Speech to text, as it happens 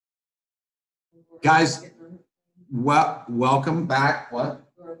Guys, welcome back. What?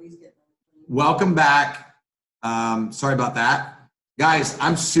 Welcome back. Sorry about that. Guys,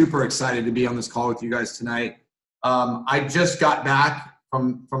 I'm super excited to be on this call with you guys tonight. I just got back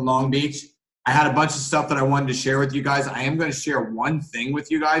from Long Beach. I had a bunch of stuff that I wanted to share with you guys. I am going to share one thing with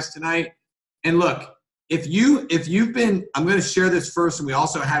you guys tonight. And look, if you've been, I'm going to share this first, and we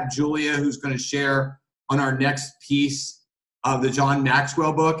also have Julia who's going to share on our next piece of the John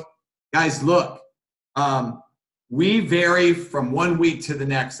Maxwell book. Guys, look. We vary from one week to the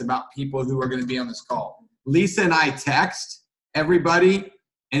next about people who are going to be on this call. Lisa and I text everybody,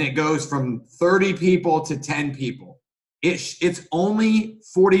 and it goes from 30 people to 10 people. It's only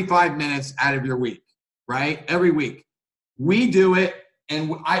 45 minutes out of your week, right? Every week. We do it,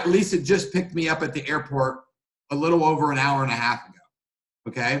 and Lisa just picked me up at the airport a little over an hour and a half ago,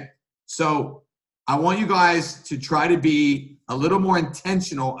 okay? So I want you guys to try to be a little more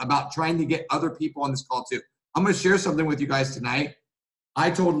intentional about trying to get other people on this call too. I'm going to share something with you guys tonight.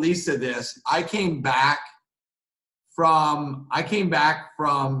 I told Lisa this. I came back from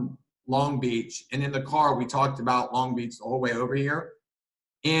Long Beach, and in the car we talked about Long Beach the whole way over here.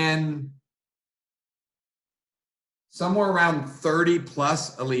 And somewhere around 30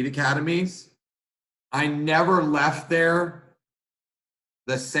 plus elite academies. I never left there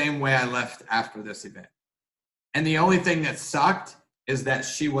the same way I left after this event. And the only thing that sucked is that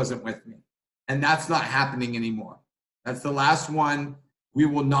she wasn't with me. And that's not happening anymore. That's the last one we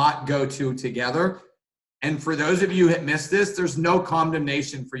will not go to together. And for those of you that missed this, there's no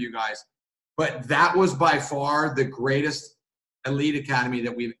condemnation for you guys. But that was by far the greatest elite academy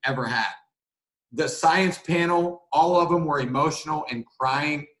that we've ever had. The science panel, all of them were emotional and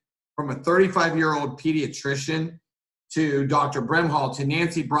crying, from a 35-year-old pediatrician to Dr. Brimhall to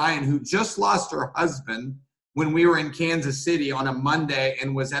Nancy Bryan, who just lost her husband when we were in Kansas City on a Monday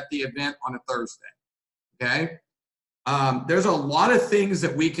and was at the event on a Thursday, okay? There's a lot of things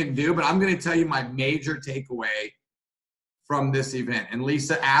that we can do, but I'm going to tell you my major takeaway from this event. And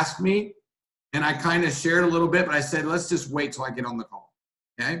Lisa asked me, and I kind of shared a little bit, but I said, let's just wait till I get on the call,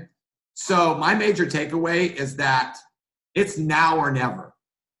 okay? So my major takeaway is that it's now or never.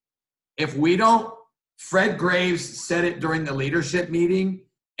 If we don't, Fred Graves said it during the leadership meeting,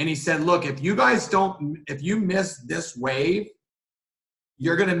 and he said, look, if you miss this wave,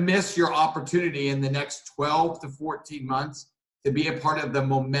 you're going to miss your opportunity in the next 12 to 14 months to be a part of the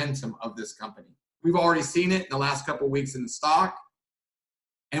momentum of this company. We've already seen it in the last couple of weeks in the stock.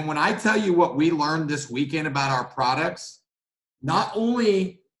 And when I tell you what we learned this weekend about our products, not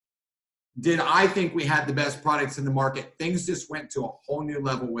only did I think we had the best products in the market, things just went to a whole new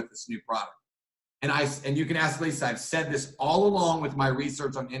level with this new product. And you can ask Lisa, I've said this all along with my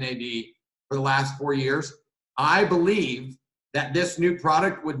research on NAD for the last 4 years. I believe that this new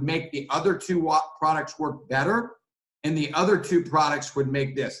product would make the other two products work better, and the other two products would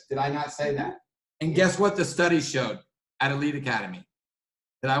make this. Did I not say that? And guess what the study showed at Elite Academy?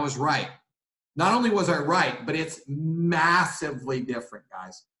 That I was right. Not only was I right, but it's massively different,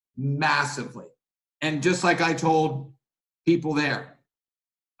 guys. Massively. And just like I told people there,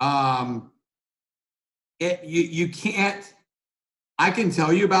 you can't, I can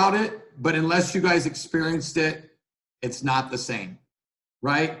tell you about it, but unless you guys experienced it, it's not the same,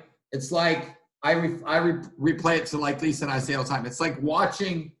 right? It's like, I replay it to like Lisa and I say all the time. It's like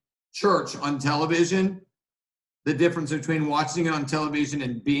watching church on television, the difference between watching it on television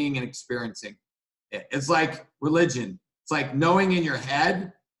and being and experiencing it. It's like religion. It's like knowing in your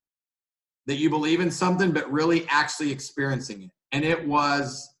head that you believe in something, but really actually experiencing it. And it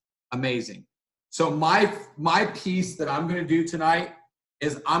was amazing. So my piece that I'm going to do tonight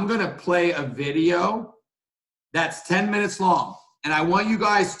is I'm going to play a video that's 10 minutes long. And I want you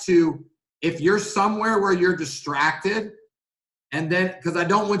guys to, if you're somewhere where you're distracted, and then, because I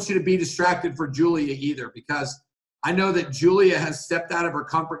don't want you to be distracted for Julia either, because I know that Julia has stepped out of her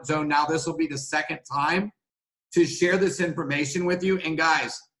comfort zone. Now this will be the second time to share this information with you. And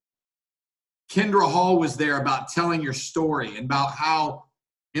guys, Kendra Hall was there about telling your story and about how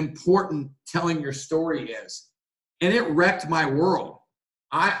important telling your story is. And it wrecked my world.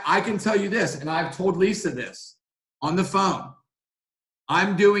 I can tell you this, and I've told Lisa this on the phone.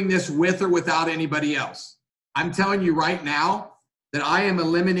 I'm doing this with or without anybody else. I'm telling you right now that I am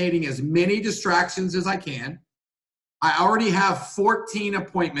eliminating as many distractions as I can. I already have 14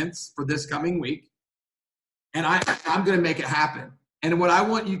 appointments for this coming week, and I'm going to make it happen. And what I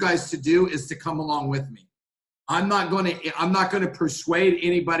want you guys to do is to come along with me. I'm not going to persuade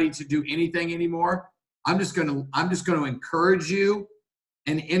anybody to do anything anymore. I'm just going to encourage you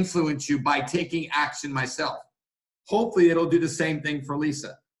and influence you by taking action myself. Hopefully it'll do the same thing for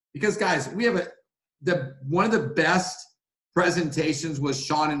Lisa. Because guys, we have one of the best presentations was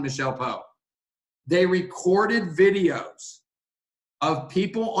Sean and Michelle Poe. They recorded videos of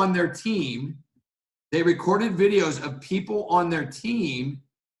people on their team. They recorded videos of people on their team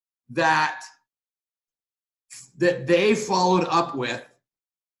that they followed up with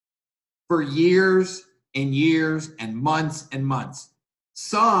for years and years and months and months.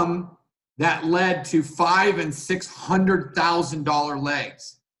 Some that led to $500,000 and $600,000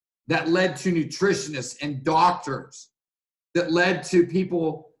 legs, that led to nutritionists and doctors, that led to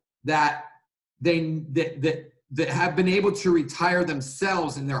people that have been able to retire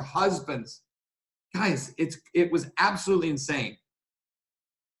themselves and their husbands. Guys, it was absolutely insane.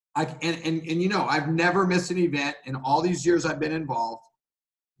 And you know, I've never missed an event in all these years I've been involved.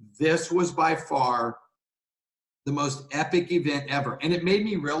 This was by far the most epic event ever. And it made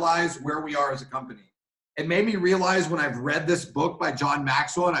me realize where we are as a company. It made me realize when I've read this book by John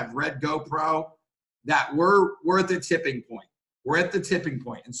Maxwell and I've read GoPro that we're at the tipping point. We're at the tipping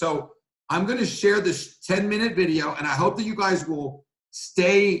point. And so I'm going to share this 10-minute video, and I hope that you guys will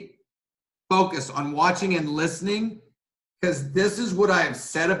stay focused on watching and listening, because this is what I have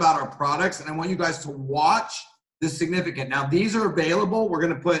said about our products, and I want you guys to watch the significant. Now, these are available. We're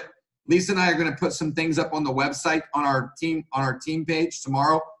going to put, Lisa and I are going to put some things up on the website on our team page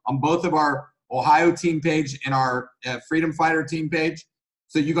tomorrow, on both of our Ohio team page and our Freedom Fighter team page,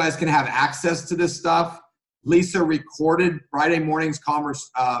 so you guys can have access to this stuff. Lisa recorded Friday morning's commerce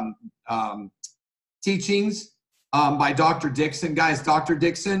teachings by Dr. Dixon. Guys, Dr.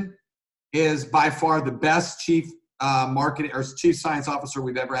 Dixon is by far the best chief marketing or chief science officer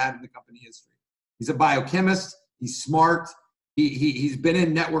we've ever had in the company history. He's a biochemist. He's smart. He's been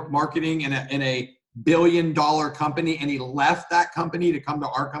in network marketing in a billion-dollar company, and he left that company to come to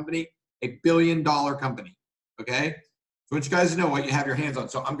our company, a billion-dollar company. Okay, so I want you guys to know what you have your hands on.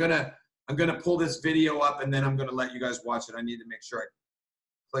 So I'm gonna pull this video up, and then I'm gonna let you guys watch it. I need to make sure I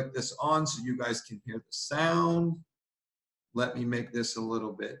click this on so you guys can hear the sound. Let me make this a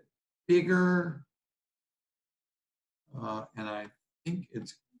little bit bigger, and I think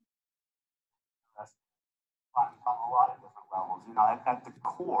it's on a lot of different levels. You know, at the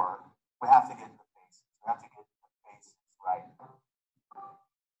core, we have to get the basics. We have to get the basics right.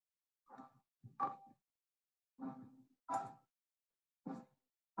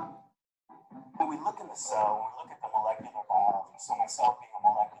 When we look in the cell, when we look at the molecular biology, so myself being a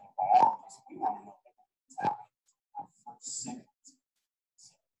molecular biologist, we want to know what's happening in our first seconds.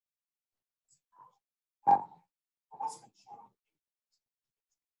 What's been shown?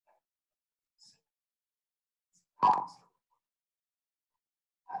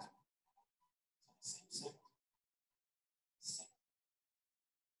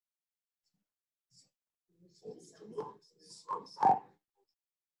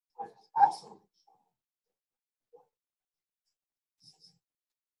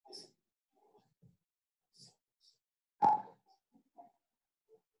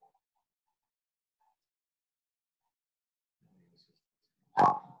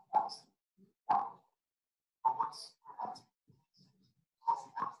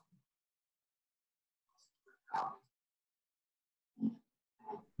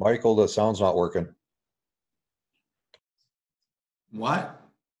 Michael, the sound's not working. what?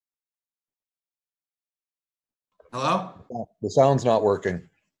 Hello? The sound's not working.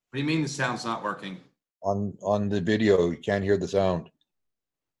 What do you mean the sound's not working? On the video, you can't hear the sound.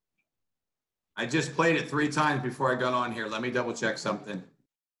 I just played it 3 times before I got on here. Let me double check something.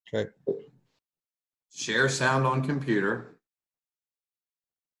 Okay. Share sound on computer.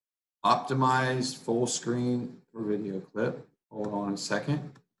 Optimize full screen for video clip. Hold on a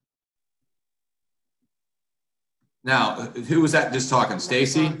second. Now, who was that just talking?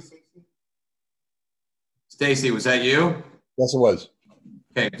 Stacy? Stacy, was that you? Yes, it was.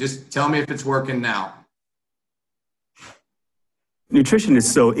 Okay, just tell me if it's working now. Nutrition is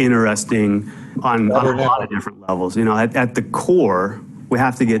so interesting on a lot of different levels. You know, at the core, we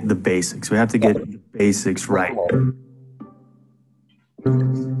have to get the basics. We have to get the basics right.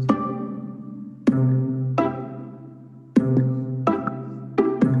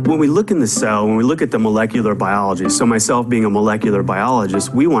 When we look in the cell, when we look at the molecular biology, so myself being a molecular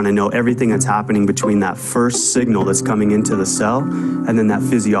biologist, we want to know everything that's happening between that first signal that's coming into the cell and then that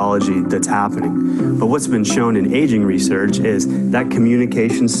physiology that's happening. But what's been shown in aging research is that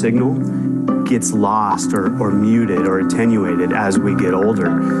communication signal gets lost or muted or attenuated as we get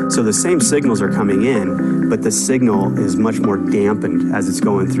older. So the same signals are coming in, but the signal is much more dampened as it's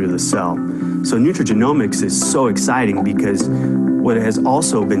going through the cell. So nutrigenomics is so exciting because what has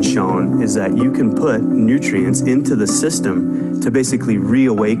also been shown is that you can put nutrients into the system to basically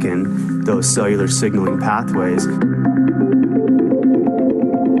reawaken those cellular signaling pathways.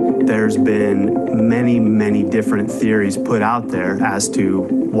 There's been many different theories put out there as to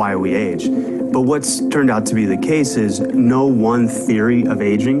why we age. But what's turned out to be the case is no one theory of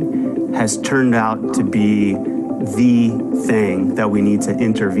aging has turned out to be the thing that we need to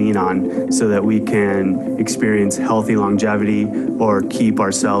intervene on so that we can experience healthy longevity or keep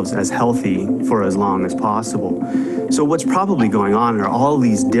ourselves as healthy for as long as possible. So what's probably going on are all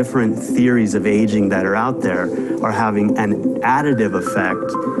these different theories of aging that are out there are having an additive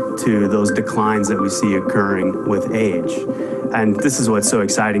effect to those declines that we see occurring with age. And this is what's so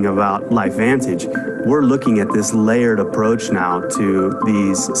exciting about LifeVantage. We're looking at this layered approach now to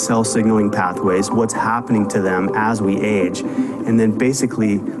these cell signaling pathways, what's happening to them as we age, and then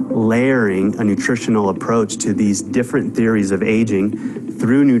basically layering a nutritional approach to these different theories of aging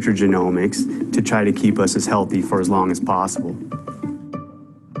through nutrigenomics to try to keep us as healthy for as long as possible.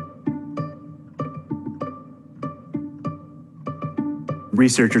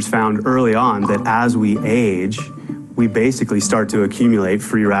 Researchers found early on that as we age, we basically start to accumulate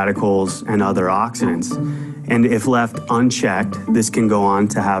free radicals and other oxidants. And if left unchecked, this can go on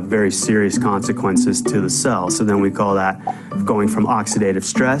to have very serious consequences to the cell. So then we call that going from oxidative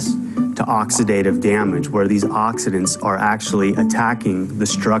stress to oxidative damage, where these oxidants are actually attacking the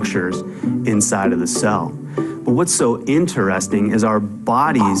structures inside of the cell. But what's so interesting is our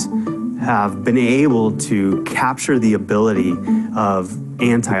bodies have been able to capture the ability of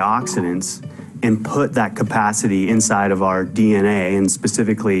antioxidants and put that capacity inside of our DNA and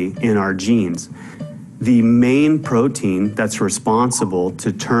specifically in our genes. The main protein that's responsible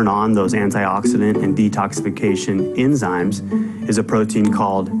to turn on those antioxidant and detoxification enzymes is a protein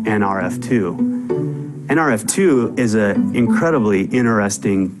called NRF2. NRF2 is an incredibly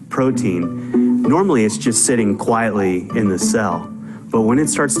interesting protein. Normally it's just sitting quietly in the cell. But when it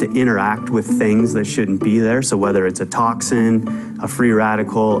starts to interact with things that shouldn't be there, so whether it's a toxin, a free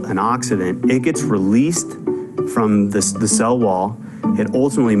radical, an oxidant, it gets released from the cell wall. It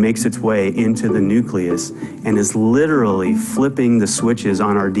ultimately makes its way into the nucleus and is literally flipping the switches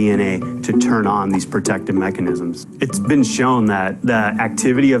on our DNA to turn on these protective mechanisms. It's been shown that the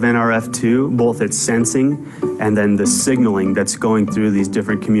activity of NRF2, both its sensing and then the signaling that's going through these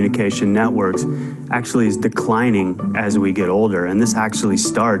different communication networks, actually is declining as we get older. And this actually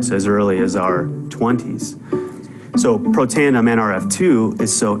starts as early as our 20s. So Protandim NRF2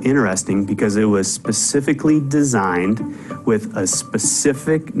 is so interesting because it was specifically designed with a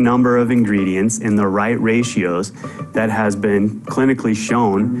specific number of ingredients in the right ratios that has been clinically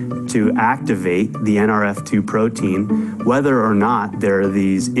shown to activate the NRF2 protein, whether or not there are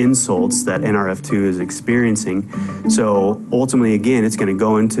these insults that NRF2 is experiencing. So ultimately, again, it's going to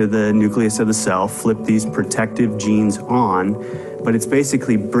go into the nucleus of the cell, flip these protective genes on, but it's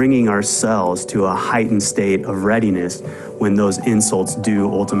basically bringing our cells to a heightened state of readiness when those insults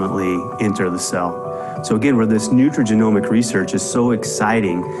do ultimately enter the cell. So again, where this nutrigenomic research is so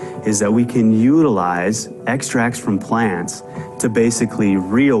exciting is that we can utilize extracts from plants to basically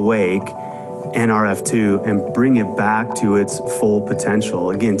reawake NRF2 and bring it back to its full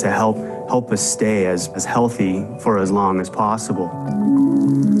potential, again, to help us stay as healthy for as long as possible.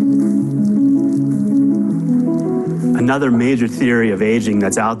 Another major theory of aging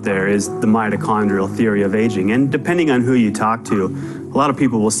that's out there is the mitochondrial theory of aging. And depending on who you talk to, a lot of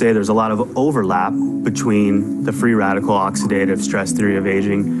people will say there's a lot of overlap between the free radical oxidative stress theory of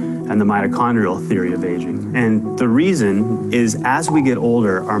aging and the mitochondrial theory of aging. And the reason is as we get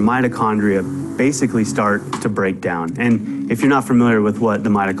older, our mitochondria basically start to break down. And if you're not familiar with what the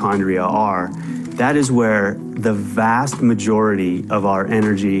mitochondria are, that is where the vast majority of our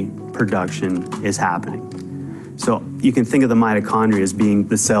energy production is happening. So you can think of the mitochondria as being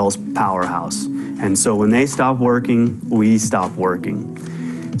the cell's powerhouse. And so when they stop working, we stop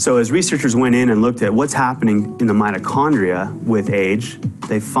working. So as researchers went in and looked at what's happening in the mitochondria with age,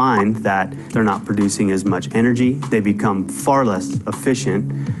 they find that they're not producing as much energy. They become far less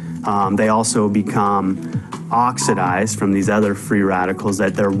efficient. They also become oxidized from these other free radicals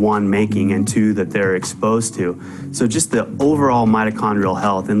that they're one, making, and two, that they're exposed to. So just the overall mitochondrial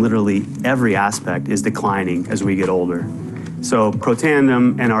health in literally every aspect is declining as we get older. So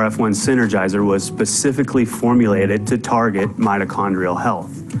Protandim NRF1 Synergizer was specifically formulated to target mitochondrial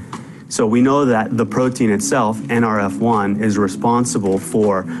health. So we know that the protein itself, NRF1, is responsible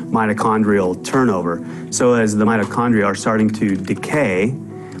for mitochondrial turnover. So as the mitochondria are starting to decay,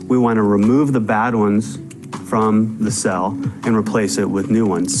 we want to remove the bad ones from the cell and replace it with new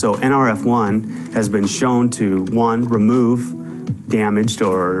ones. So NRF1 has been shown to, one, remove damaged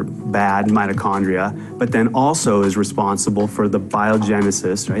or bad mitochondria, but then also is responsible for the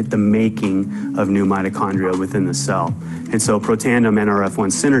biogenesis, right, the making of new mitochondria within the cell. And so Protandim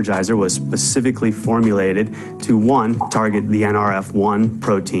NRF1 Synergizer was specifically formulated to, one, target the NRF1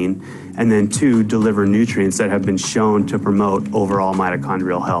 protein, and then two, deliver nutrients that have been shown to promote overall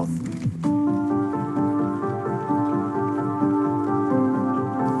mitochondrial health.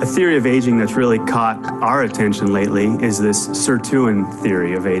 A theory of aging that's really caught our attention lately is this sirtuin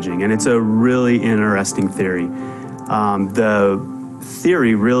theory of aging, and it's a really interesting theory. The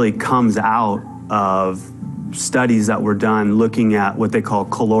theory really comes out of studies that were done looking at what they call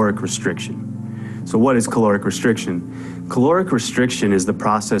caloric restriction. So what is caloric restriction? Caloric restriction is the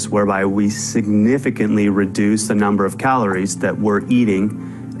process whereby we significantly reduce the number of calories that we're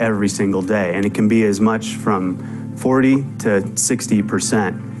eating every single day, and it can be as much from 40 to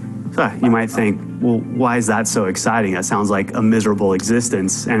 60%. So you might think, well, why is that so exciting? That sounds like a miserable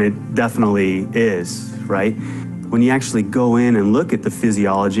existence, and it definitely is, right? When you actually go in and look at the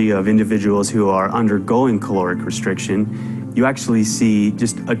physiology of individuals who are undergoing caloric restriction, you actually see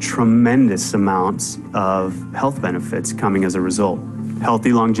just a tremendous amount of health benefits coming as a result.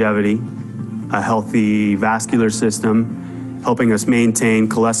 Healthy longevity, a healthy vascular system, helping us maintain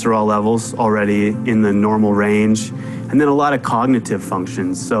cholesterol levels already in the normal range, and then a lot of cognitive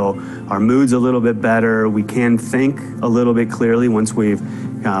functions. So our mood's a little bit better. We can think a little bit clearly once we've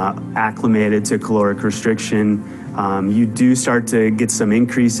acclimated to caloric restriction. You do start to get some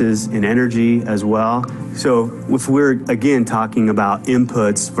increases in energy as well. So if we're, again, talking about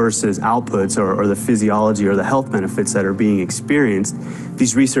inputs versus outputs, or the physiology or the health benefits that are being experienced,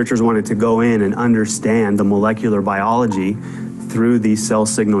 these researchers wanted to go in and understand the molecular biology through these cell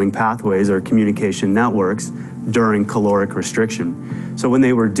signaling pathways or communication networks during caloric restriction. So when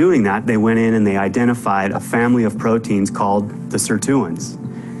they were doing that, they went in and they identified a family of proteins called the sirtuins.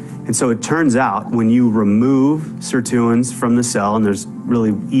 And so it turns out when you remove sirtuins from the cell, and there's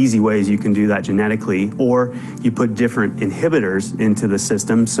really easy ways you can do that genetically, or you put different inhibitors into the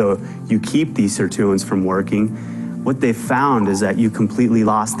system so you keep these sirtuins from working, what they found is that you completely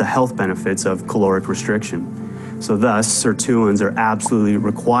lost the health benefits of caloric restriction. So thus, sirtuins are absolutely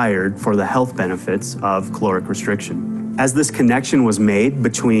required for the health benefits of caloric restriction. As this connection was made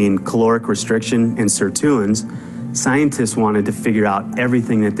between caloric restriction and sirtuins, scientists wanted to figure out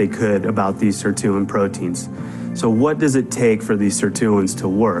everything that they could about these sirtuin proteins. So what does it take for these sirtuins to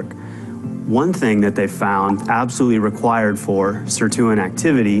work? One thing that they found absolutely required for sirtuin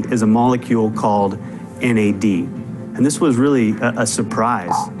activity is a molecule called NAD. And this was really a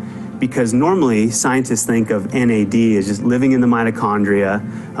surprise, because normally scientists think of NAD as just living in the mitochondria,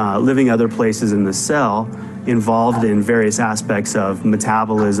 living other places in the cell, involved in various aspects of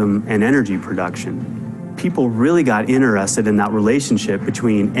metabolism and energy production. People really got interested in that relationship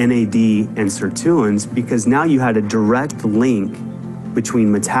between NAD and sirtuins because now you had a direct link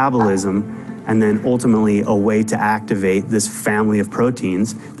between metabolism and then ultimately a way to activate this family of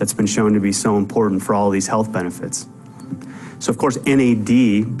proteins that's been shown to be so important for all these health benefits. So of course,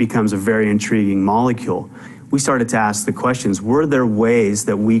 NAD becomes a very intriguing molecule. We started to ask the questions, were there ways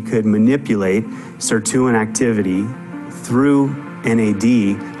that we could manipulate sirtuin activity through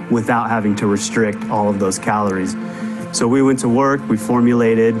NAD without having to restrict all of those calories? So we went to work, we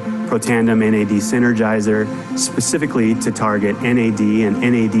formulated Protandim NAD Synergizer specifically to target NAD and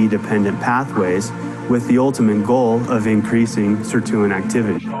NAD-dependent pathways with the ultimate goal of increasing sirtuin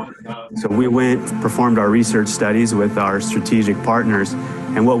activity. So we performed our research studies with our strategic partners,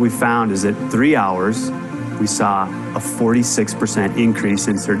 and what we found is that 3 hours, we saw a 46% increase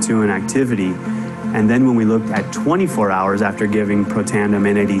in sirtuin activity. And then when we looked at 24 hours after giving Protandim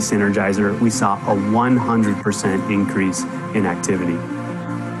NAD Synergizer, we saw a 100% increase in activity.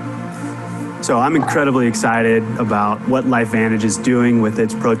 So I'm incredibly excited about what LifeVantage is doing with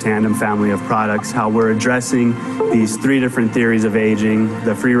its Protandim family of products, how we're addressing these 3 different theories of aging,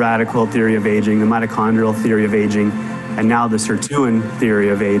 the free radical theory of aging, the mitochondrial theory of aging, and now the sirtuin theory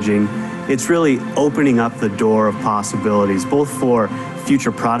of aging. It's really opening up the door of possibilities, both for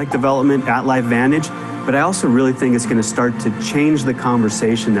future product development at LifeVantage, but I also really think it's going to start to change the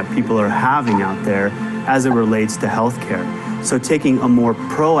conversation that people are having out there as it relates to healthcare. So taking a more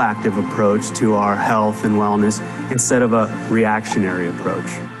proactive approach to our health and wellness instead of a reactionary approach.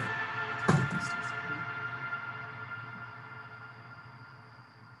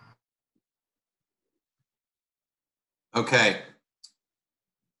 Okay.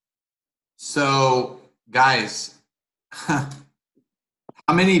 So, guys, how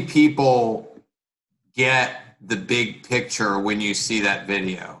many people get the big picture when you see that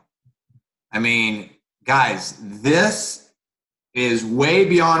video? I mean, guys, this is way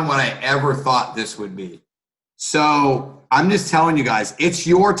beyond what I ever thought this would be. So I'm just telling you guys, it's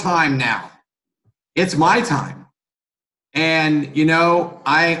your time now. It's my time. And, you know,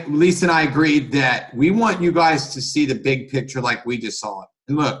 Lisa and I agreed that we want you guys to see the big picture like we just saw it.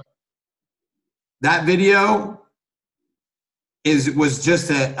 And look, that video was just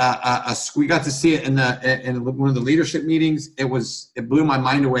we got to see it in one of the leadership meetings. It blew my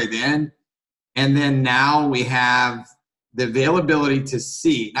mind away then. And then now we have the availability to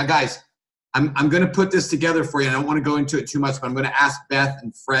see. Now, guys, I'm going to put this together for you. I don't want to go into it too much, but I'm going to ask Beth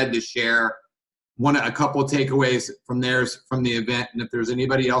and Fred to share a couple of takeaways from the event. And if there's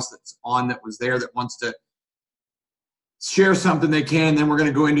anybody else that's on that was there that wants to share something, they can. Then we're going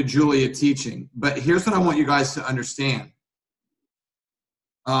to go into Julia teaching. But here's what I want you guys to understand.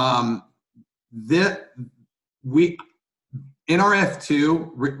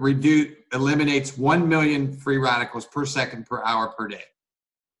 NRF2 eliminates 1 million free radicals per second per hour per day.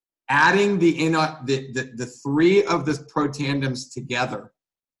 Adding the three of the protandems together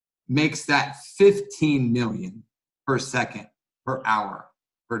makes that 15 million per second per hour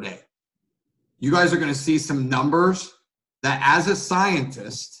per day. You guys are going to see some numbers that, as a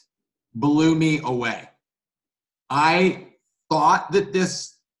scientist, blew me away. I thought that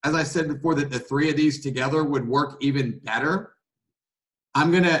this, as I said before, that the three of these together would work even better.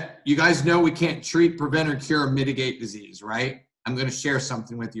 You guys know we can't treat, prevent, or cure, or mitigate disease, right? I'm going to share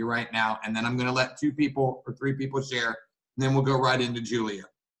something with you right now, and then I'm going to let 2 people or 3 people share, and then we'll go right into Julia,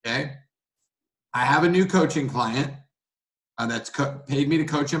 okay? I have a new coaching client that's paid me to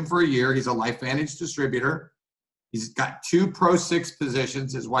coach him for a year. He's a LifeVantage distributor. He's got 2 Pro 6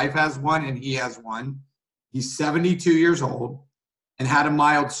 positions. His wife has one, and he has one. He's 72 years old and had a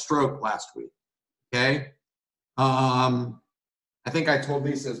mild stroke last week, okay? I think I told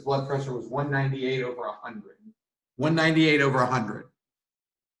Lisa his blood pressure was 198 over 100. 198 over 100.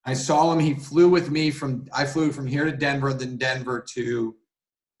 I saw him. He flew with me I flew from here to Denver, then Denver to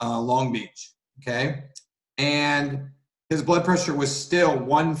Long Beach, okay? And his blood pressure was still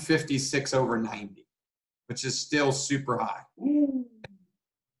 156 over 90, which is still super high.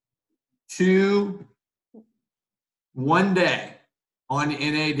 1 day on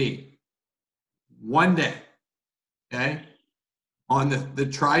NAD. 1 day, okay? On the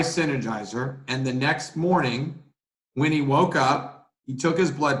Tri-Synergizer, and the next morning, when he woke up, he took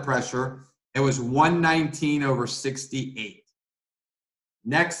his blood pressure. It was 119 over 68.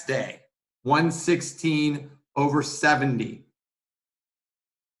 Next day, 116 over 70.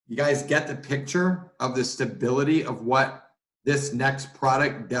 You guys get the picture of the stability of what this next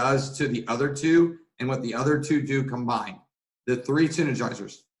product does to the other 2 and what the other 2 do combined. The 3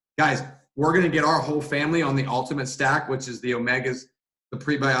 synergizers. Guys, we're going to get our whole family on the ultimate stack, which is the omegas, the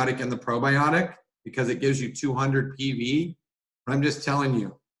prebiotic, and the probiotic, because it gives you 200 PV. But I'm just telling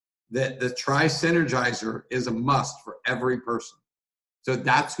you that the Tri-Synergizer is a must for every person. So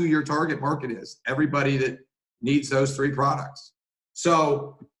that's who your target market is, everybody that needs those 3 products.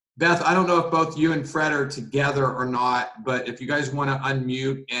 So, Beth, I don't know if both you and Fred are together or not, but if you guys want to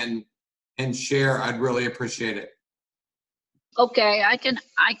unmute and share, I'd really appreciate it. Okay, I can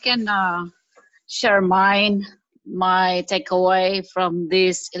share my takeaway from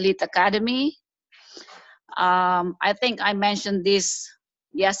this Elite Academy. I think I mentioned this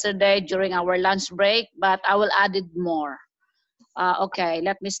yesterday during our lunch break, but I will add it more. Okay,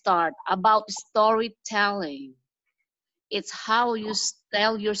 let me start. About storytelling. It's how you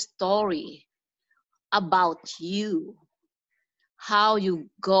tell your story about you. How you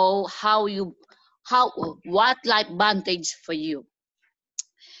go, what life advantage for you.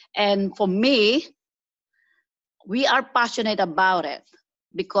 And for me, we are passionate about it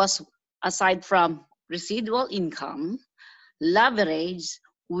because aside from residual income, leverage,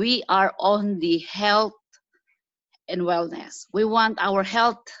 we are on the health and wellness. We want our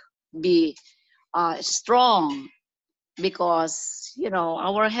health be strong because, you know,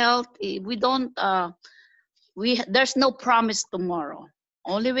 our health, we don't, there's no promise tomorrow.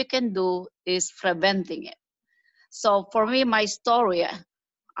 Only we can do is preventing it. So for me, my story,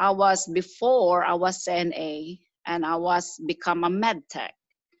 before I was CNA and I was become a med tech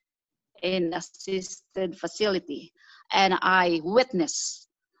in assisted facility, and I witnessed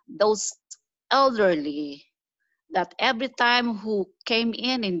those elderly that every time who came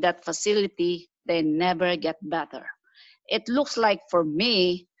in that facility, they never get better. It looks like for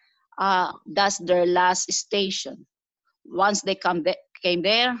me, that's their last station. Once they came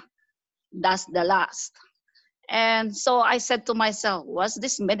there, that's the last. And so I said to myself, what's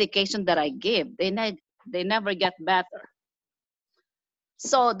this medication that I give? They never get better.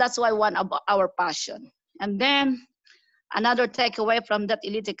 So that's why one of our passion. And then Another takeaway from that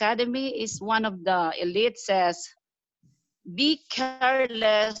elite academy is one of the elite says, be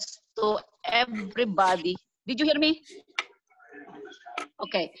careless to everybody. Did you hear me?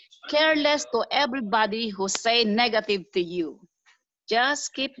 Okay. Careless to everybody who say negative to you.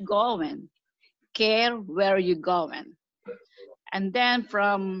 Just keep going. Care where you're going. And then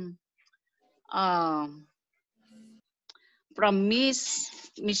from Miss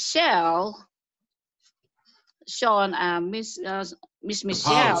Michelle, Sean, Miss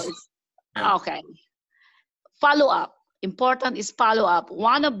Michelle Pause. is Yeah. okay. Follow up. Important is follow up.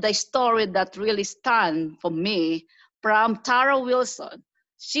 One of the story that really stunned for me from Tara Wilson.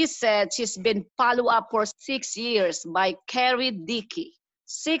 She said she's been follow up for 6 years by Carrie Dickey.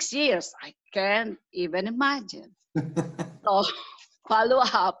 6 years. I can't even imagine. So follow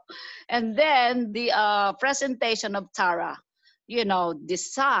up. And then the presentation of Tara,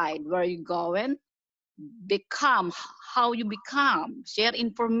 decide where you're going, become how you become, share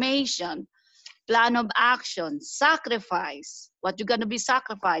information, plan of action, sacrifice. What you're gonna be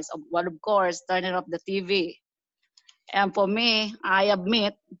sacrificed? Well, of course, turning off the TV. And for me, I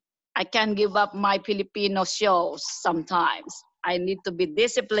admit, I can't give up my Filipino shows sometimes. I need to be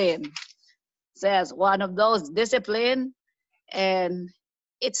disciplined. Says one of those discipline, and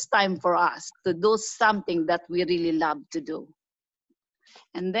it's time for us to do something that we really love to do.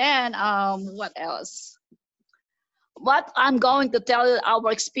 And then, what else? What I'm going to tell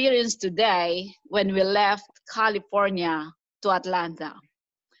our experience today when we left California to Atlanta.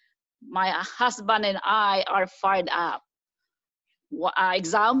 My husband and I are fired up.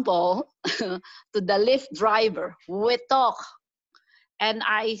 Example, to the Lyft driver, we talk. And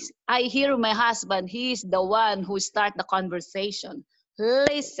I hear my husband, he's the one who start the conversation.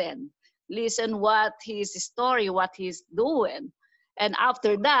 Listen what his story, what he's doing. And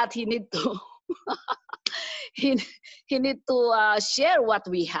after that, he need to he need to share what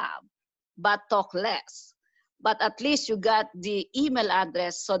we have, but talk less. But at least you got the email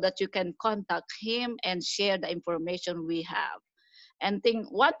address so that you can contact him and share the information we have. And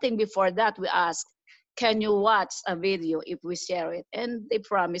one thing before that, we ask, can you watch a video if we share it? And they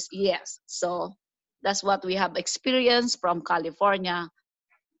promise yes. So that's what we have experienced from California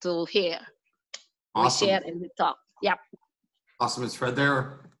to here. Awesome. We share and we talk. Yep. Awesome. Is Fred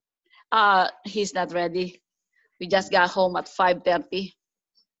there? He's not ready. We just got home at 5:30.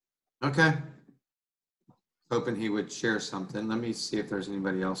 Okay. Hoping he would share something. Let me see if there's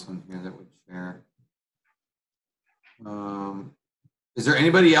anybody else on here that would share. Is there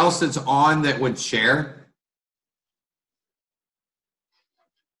anybody else that's on that would share?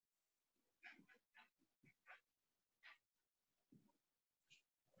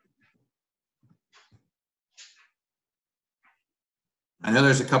 I know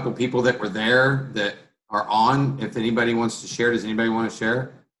there's a couple people that were there that are on. If anybody wants to share, does anybody want to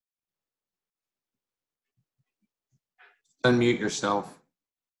share? Unmute yourself.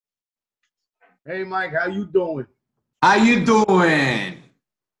 Hey, Mike, how you doing? How you doing?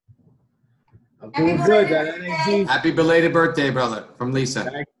 I'm doing good. That NAD. Happy belated birthday, brother, from Lisa.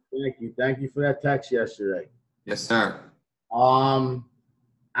 Thank you for that text yesterday. Yes, sir. One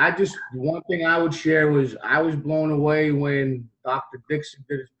thing I would share was I was blown away when Dr. Dixon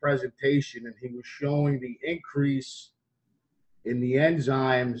did his presentation and he was showing the increase in the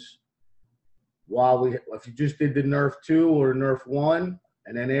enzymes if you just did the Nerf 2 or Nerf 1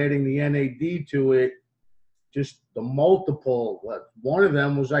 and then adding the NAD to it, just the multiple, one of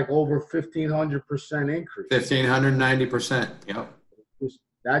them was like over 1,500% increase. 1,590%. Yep.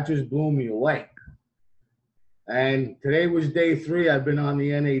 That just blew me away. And today was day 3. I've been on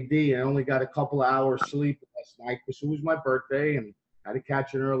the NAD. I only got a couple of hours sleep last night because it was my birthday and I had to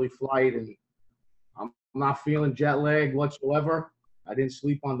catch an early flight. And I'm not feeling jet lag whatsoever. I didn't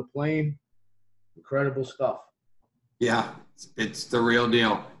sleep on the plane. Incredible stuff. Yeah, it's the real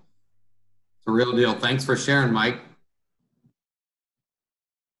deal. It's the real deal. Thanks for sharing, Mike.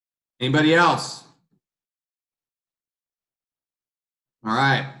 Anybody else? All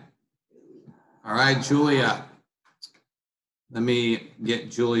right. All right, Julia. Let me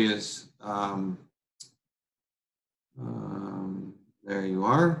get Julia's, there you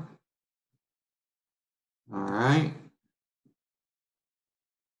are. All right.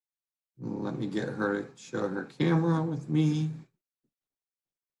 Let me get her to show her camera with me.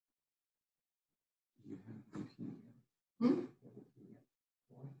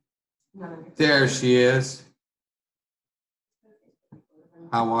 There she is.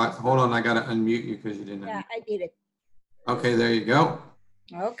 Hold on, I gotta unmute you because you didn't. Yeah, I did it. Okay, there you go.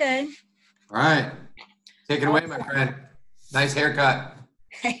 Okay. All right. Take it away, my friend. Nice haircut.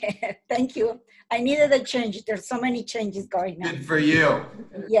 Thank you. I needed a change. There's so many changes going on. Good for you.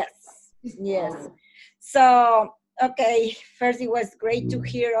 Yes, yes. So, okay, first it was great to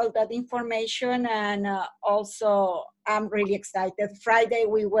hear all that information, and also I'm really excited. Friday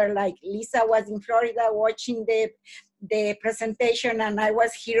we were like, Lisa was in Florida watching the presentation, and I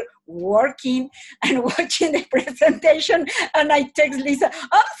was here working and watching the presentation, and I text Lisa,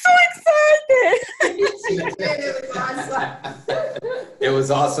 I'm so excited. It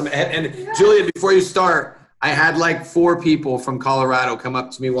was awesome. And Julia, before you start, I had like 4 people from Colorado come up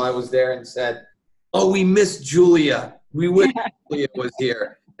to me while I was there and said, oh, we missed Julia. We wish Julia was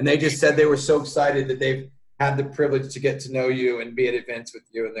here. And they just said they were so excited that they've had the privilege to get to know you and be at events with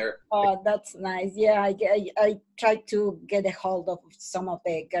you. And they're Oh, that's nice. Yeah, I tried to get a hold of some of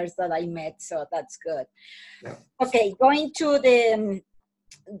the girls that I met, so that's good. Yeah. Okay, going to the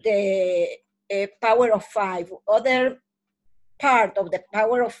power of 5. Other part of the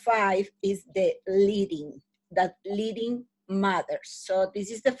power of 5 is the leading, that leading matters. So this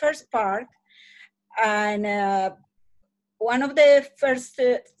is the first part. And one of the first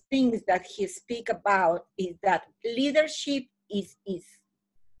things that he speak about is that leadership is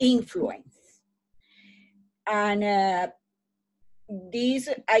influence. And this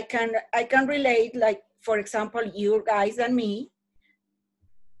I can relate, like, for example, you guys and me,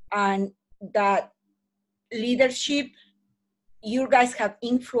 and that leadership, you guys have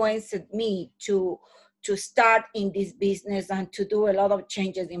influenced me to start in this business and to do a lot of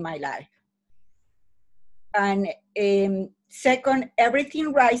changes in my life. And second,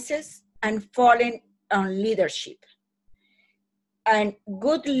 everything rises and falls on leadership. And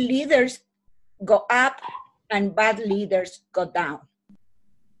good leaders go up and bad leaders go down.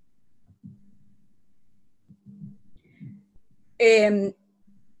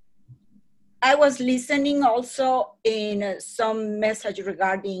 I was listening also in some message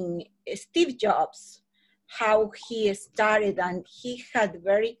regarding Steve Jobs, how he started, and he had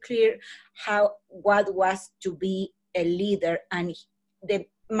very clear what was to be a leader, and the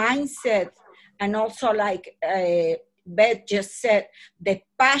mindset, and also like Beth just said, the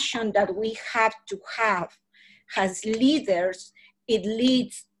passion that we have to have as leaders, it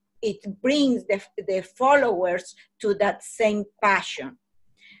brings the followers to that same passion.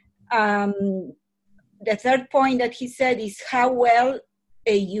 The third point that he said is how well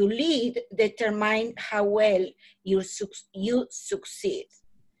you lead determine how well you succeed.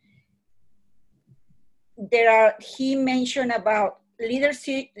 He mentioned about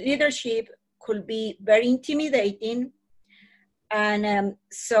leadership could be very intimidating, and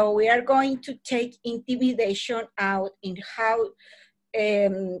so we are going to take intimidation out in how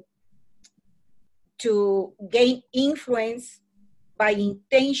to gain influence by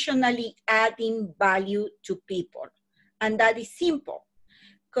intentionally adding value to people. And that is simple,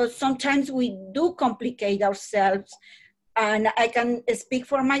 because sometimes we do complicate ourselves. And I can speak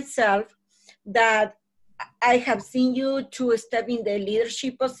for myself that I have seen you to step in the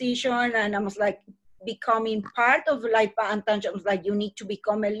leadership position, and I was like becoming part of Life Vantage. I was like, you need to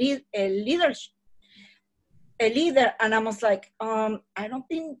become a leader. And I was like, I don't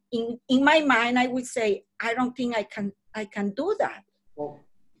think, in my mind, I would say, I don't think I can do that.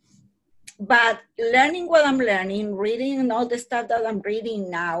 But learning what I'm learning, reading all the stuff that I'm reading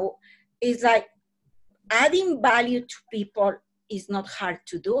now, is like adding value to people is not hard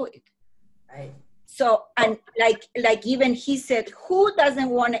to do it. Right. So, and like even he said, who doesn't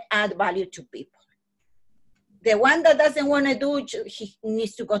want to add value to people? The one that doesn't want to do it, he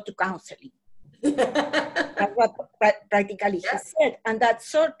needs to go to counseling. That's what practically he said. And that's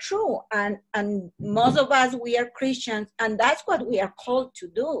so true. And most of us, we are Christians, and that's what we are called to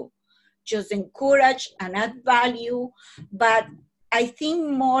do. Just encourage and add value. But I think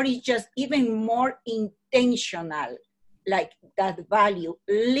more is just even more intentional, like that value.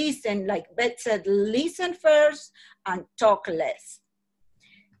 Listen, like Beth said, listen first and talk less.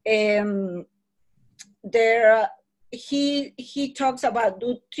 He talks about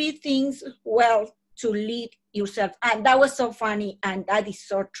do 3 things well to lead yourself. And that was so funny, and that is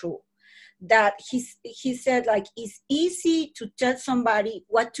so true. That he said, like, it's easy to tell somebody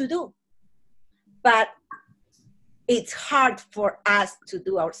what to do, but it's hard for us to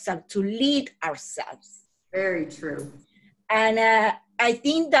do ourselves, to lead ourselves. Very true. And I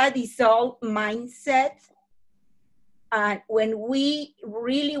think that is all mindset. And when we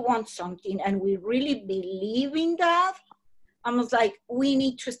really want something and we really believe in that, almost like we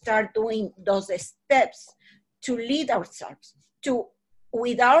need to start doing those steps to lead ourselves.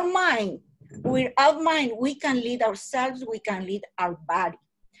 Without mind, we can lead ourselves, we can lead our body.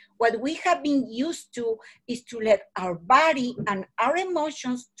 What we have been used to is to let our body and our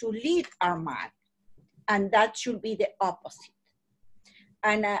emotions to lead our mind. and that should be the opposite.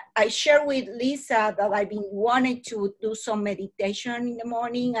 And I share with Lisa that I've been wanting to do some meditation in the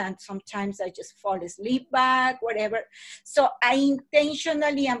morning, and sometimes I just fall asleep back, whatever. So I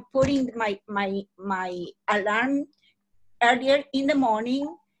intentionally am putting my alarm earlier in the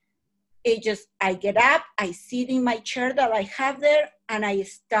morning. I get up, I sit in my chair that I have there, and I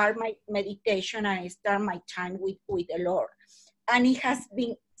start my meditation, and I start my time with the Lord. And it has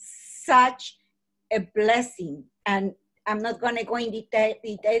been such a blessing. And I'm not going to go in details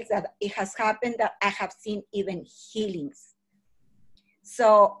that it has happened, that I have seen even healings.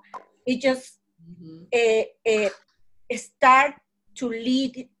 So it just start to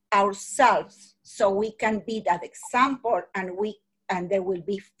lead ourselves so we can be that example, and there will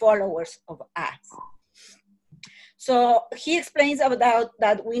be followers of us. So he explains about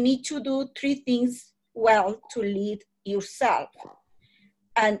that we need to do 3 things well to lead yourself.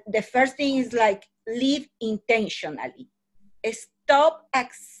 And the first thing is like live intentionally. Stop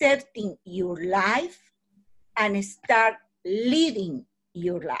accepting your life and start leading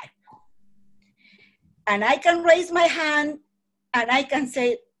your life. And I can raise my hand and I can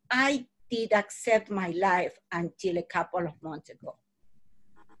say, I did accept my life until a couple of months ago.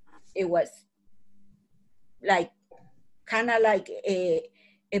 It was like kind of like a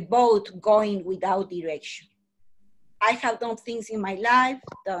boat going without direction. I have done things in my life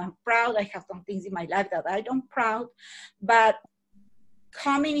that I'm proud. I have done things in my life that I don't proud. But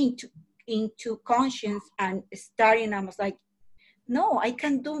coming into conscience and starting, I was like, no, I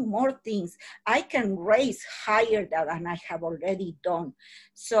can do more things. I can raise higher than I have already done.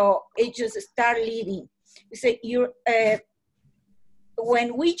 So it just start leading. You say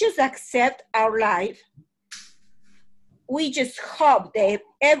when we just accept our life, we just hope that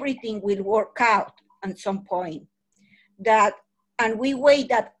everything will work out at some point. And we wait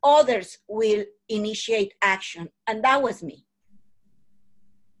that others will initiate action. And that was me.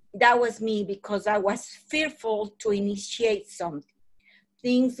 That was me because I was fearful to initiate something.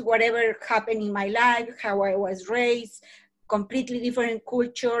 Things, whatever happened in my life, how I was raised, completely different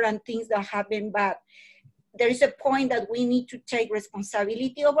culture and things that happen. But there is a point that we need to take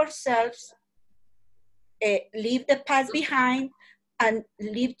responsibility of ourselves, leave the past behind, and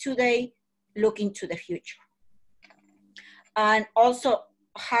live today, looking to the future. And also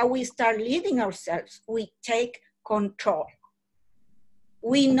how we start leading ourselves, we take control.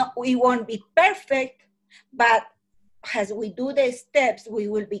 We won't be perfect, but as we do the steps, we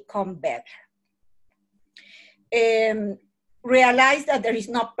will become better. Realize that there is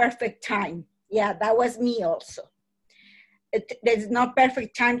no perfect time. Yeah, that was me also. There's no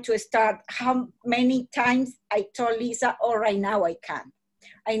perfect time to start. How many times I told Lisa, oh, right now I can't.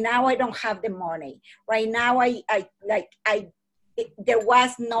 Right now I don't have the money. Right now there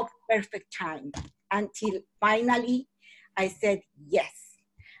was no perfect time until finally I said yes.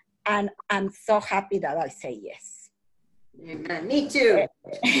 And I'm so happy that I say yes. Amen. Me too.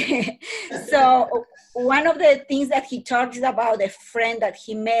 So one of the things that he talks about, a friend that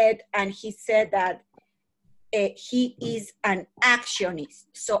he met, and he said that he is an actionist.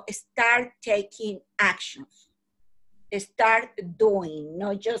 So start taking actions. Start doing,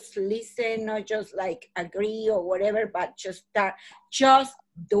 not just listen, not just like agree or whatever, but just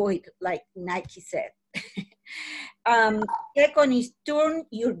do it, like Nike said. Second is turn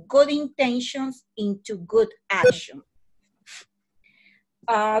your good intentions into good action.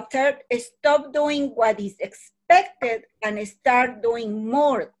 Third, stop doing what is expected and start doing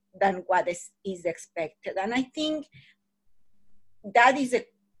more than what is expected. And I think that is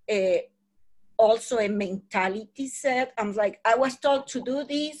also a mentality set. I'm like, I was told to do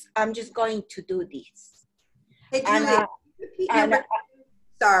this, I'm just going to do this. Hey, Julie,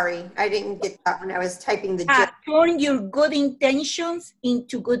 sorry, I didn't get that when I was typing the joke. Turn your good intentions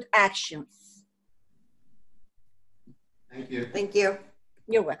into good actions. Thank you. Thank you.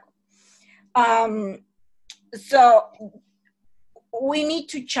 You're welcome. So we need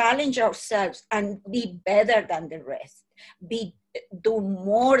to challenge ourselves and be better than the rest. Do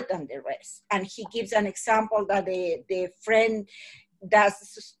more than the rest. And he gives an example that the friend does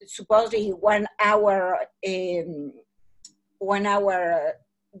supposedly 1 hour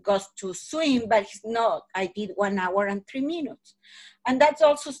goes to swim, but he's not. I did 1 hour and 3 minutes. And that's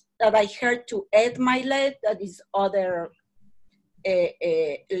also that I heard to Ed Milet, that is other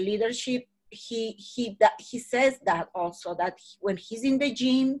leadership. He says that also, that when he's in the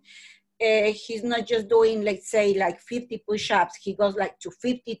gym, he's not just doing, let's say, like 50 push-ups. He goes like to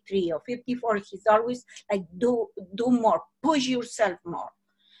 53 or 54. He's always like, do more, push yourself more.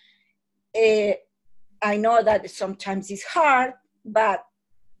 I know that sometimes it's hard, but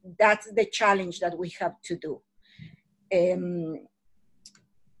that's the challenge that we have to do.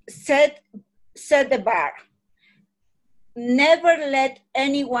 Set the bar. Never let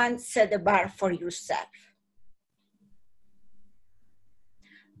anyone set the bar for yourself.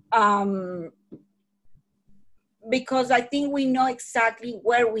 Because I think we know exactly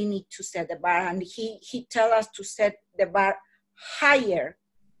where we need to set the bar, and he tell us to set the bar higher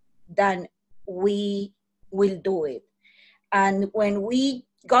than we will do it. And when we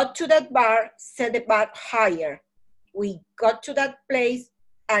got to that bar, set the bar higher. We got to that place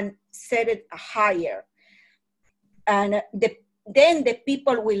and set it higher. And then the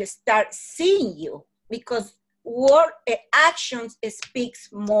people will start seeing you, because actions speaks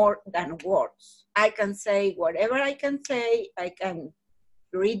more than words. I can say whatever I can say, I can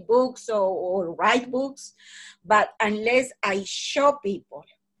read books or write books, but unless I show people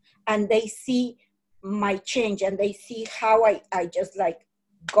and they see my change and they see how I just like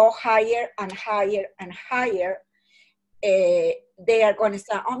go higher and higher and higher, they are going to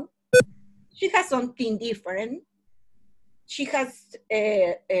say, oh, she has something different. She has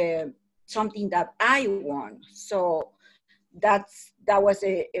something that I want. So that was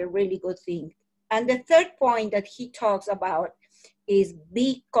a really good thing. And the third point that he talks about is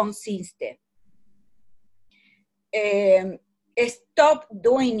be consistent. Stop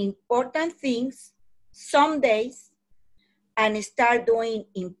doing important things some days and start doing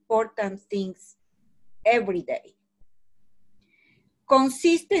important things every day.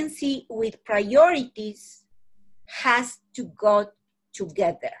 Consistency with priorities has to go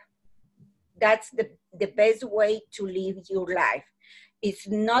together. That's the best way to live your life. It's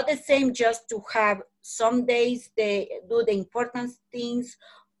not the same just to have some days they do the important things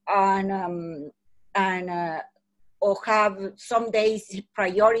or have some days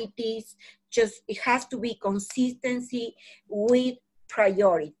priorities. Just it has to be consistency with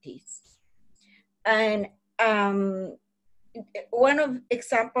priorities. And one of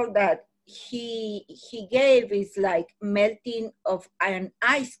example that he gave is like melting of an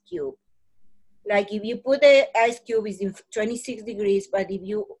ice cube. Like if you put the ice cube is in 26 degrees, but if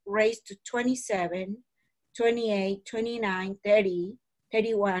you raise to 27, 28, 29, 30,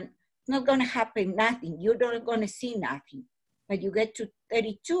 31, it's not gonna happen nothing. You're not gonna see nothing. But you get to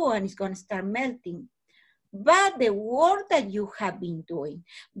 32 and it's gonna start melting. But the work that you have been doing,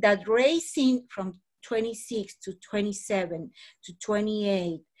 that raising from 26 to 27 to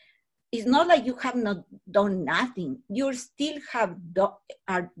 28, it's not like you have not done nothing. You still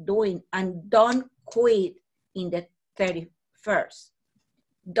are doing, and don't quit in the 31st.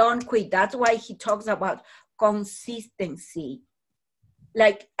 Don't quit. That's why he talks about consistency.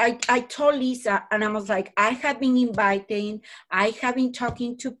 Like I told Lisa, and I was like, I have been inviting, I have been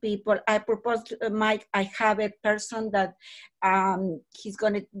talking to people. I proposed to Mike, I have a person that he's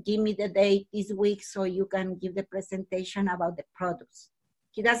gonna give me the date this week so you can give the presentation about the products.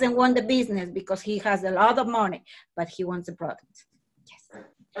 He doesn't want the business because he has a lot of money, but he wants the product. Yes.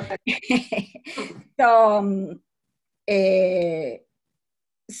 Okay.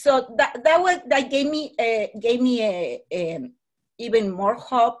 So that gave me even more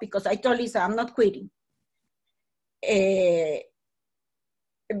hope, because I told Lisa I'm not quitting.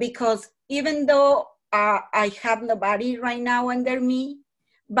 Because even though I have nobody right now under me,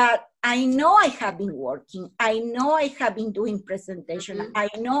 but I know I have been working. I know I have been doing presentation. Mm-hmm. I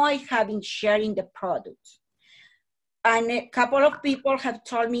know I have been sharing the products. And a couple of people have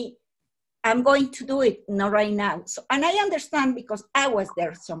told me, I'm going to do it, not right now. So, and I understand because I was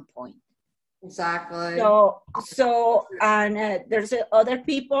there at some point. Exactly. So and there's other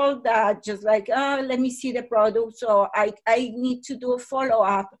people that just like, oh, let me see the product. So I need to do a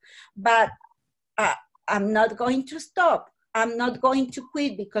follow-up, but I'm not going to stop. I'm not going to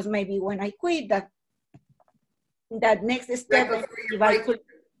quit, because maybe when I quit, that next step, if I could,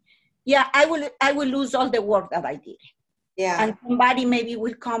 yeah, I will lose all the work that I did. Yeah. And somebody maybe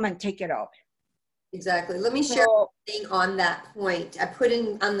will come and take it over. Exactly. Let me share something on that point. I put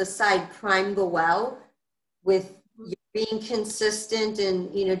in on the side, prime the well, with being consistent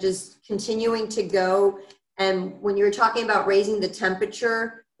and, you know, just continuing to go. And when you were talking about raising the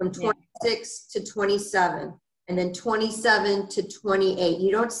temperature from 26 to 27, and then 27 to 28,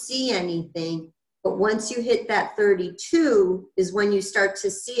 you don't see anything. But once you hit that 32 is when you start to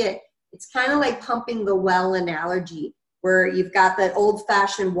see it. It's kind of like pumping the well analogy, where you've got that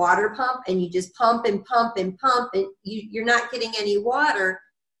old-fashioned water pump and you just pump and pump and pump, and you're not getting any water.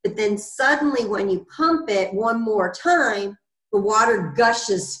 But then suddenly when you pump it one more time, the water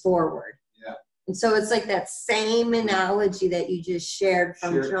gushes forward. Yeah. And so it's like that same analogy that you just shared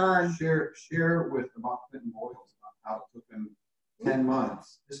from John. Share with about Clinton Boyles about how it took him 10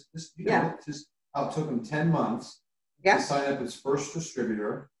 months. Just you know, Yeah. just it took him 10 months Yeah. to sign up his first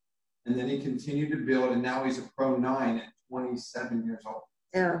distributor, and then he continued to build, and now he's a Pro 9 at 27 years old.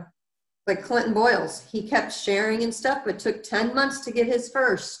 Yeah. Like Clinton Boyles, he kept sharing and stuff, but took 10 months to get his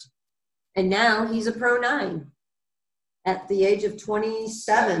first. And now he's a Pro 9 at the age of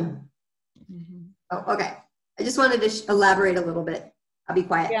 27. Mhm. Oh, okay. I just wanted to elaborate a little bit. I'll be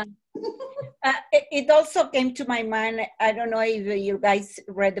quiet. Yeah. It also came to my mind. I don't know if you guys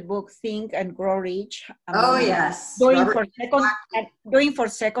read the book Think and Grow Rich. Oh, yes. Doing Robert- for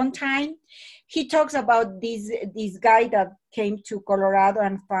second time. He talks about this guy that came to Colorado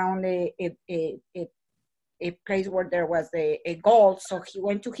and found a place where there was a gold. So he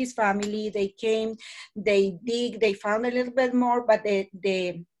went to his family. They came, they dig, they found a little bit more, but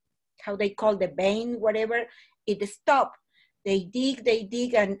the how they call the vein, whatever, it stopped. They dig,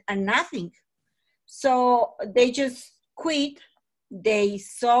 and nothing. So they just quit. They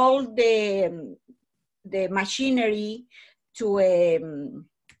sold the machinery to a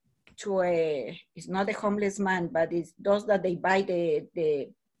it's not a homeless man, but it's those that they buy the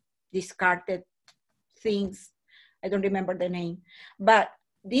discarded things. I don't remember the name, but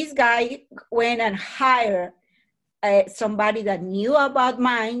this guy went and hired somebody that knew about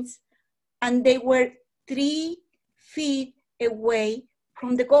mines, and they were 3 feet away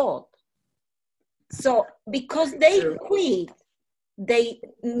from the gold. So because they quit, they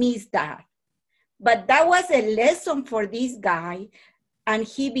missed that. But that was a lesson for this guy, and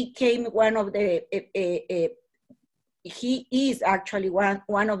he became one of the, he is actually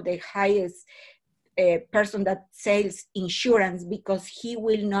one of the highest person that sells insurance, because he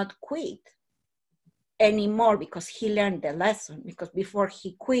will not quit anymore, because he learned the lesson, because before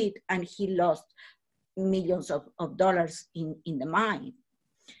he quit and he lost millions of dollars in the mine.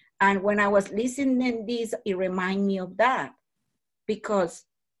 And when I was listening to this, it reminded me of that, because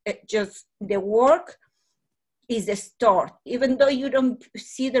just the work is a start. Even though you don't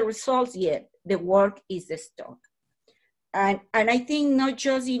see the results yet, the work is a start. And I think not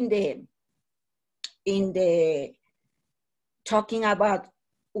just in the talking about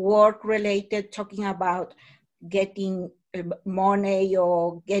work related, talking about getting money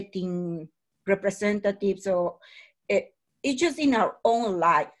or getting representatives, or it's just in our own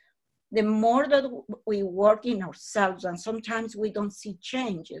life. The more that we work in ourselves, and sometimes we don't see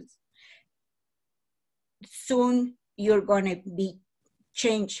changes, soon you're going to be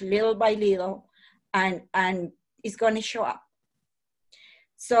changed little by little, and it's going to show up.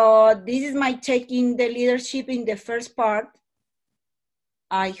 So this is my taking the leadership in the first part.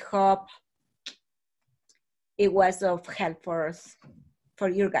 I hope it was of help for us, for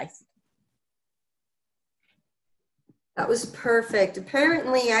you guys. That was perfect.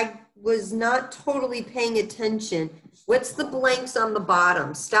 Apparently, I was not totally paying attention. What's the blanks on the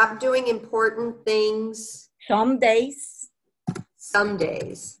bottom? Stop doing important things Some days. some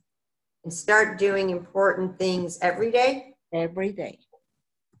days and start doing important things every day. Every day.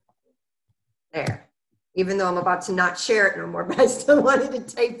 There. Even though I'm about to not share it no more, but I still wanted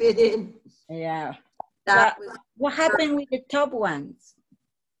to type it in. Yeah. That was What happened with the top ones?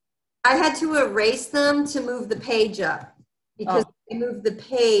 I had to erase them to move the page up, because if you move the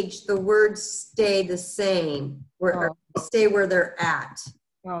page, the words stay the same, or stay where they're at.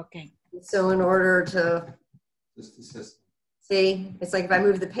 Okay. So in order to Just the system. see, it's like if I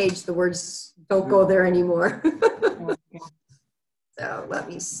move the page, the words don't go there anymore. Okay. So let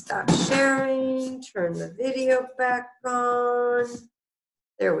me stop sharing, turn the video back on.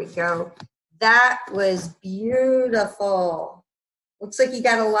 There we go. That was beautiful. Looks like you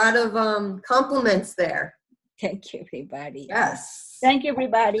got a lot of compliments there. Thank you, everybody. Yes. Thank you,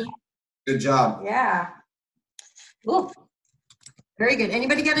 everybody. Good job. Yeah. Cool. Very good.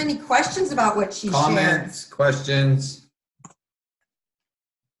 Anybody got any questions about what she shared? Comments, questions?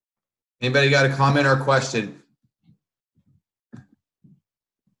 Anybody got a comment or question?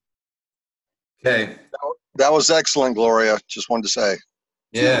 Okay. That was excellent, Gloria. Just wanted to say.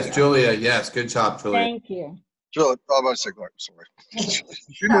 Yes, Julia. Yes, good job, Julia. Thank you. Julia, oh, I'm going to say Gloria. Sorry. She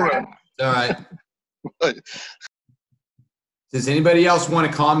knew it. All right. Does anybody else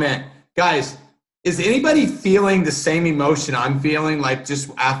want to comment? Guys, is anybody feeling the same emotion I'm feeling, like just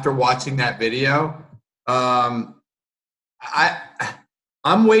after watching that video? I'm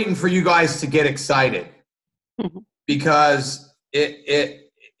waiting for you guys to get excited, because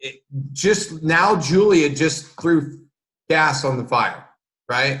it just now Julia just threw gas on the fire,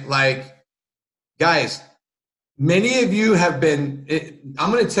 right? Like, guys, many of you have been,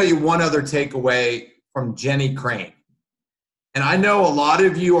 I'm going to tell you one other takeaway from Jenny Crane. And I know a lot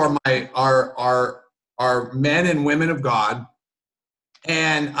of you are men and women of God,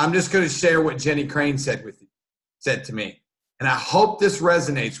 And I'm just going to share what Jenny Crane said to me. And I hope this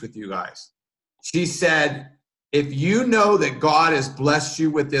resonates with you guys. She said, if you know that God has blessed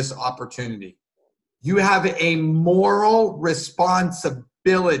you with this opportunity, you have a moral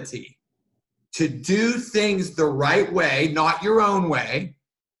responsibility to do things the right way, not your own way.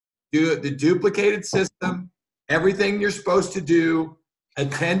 Do the duplicated system, everything you're supposed to do,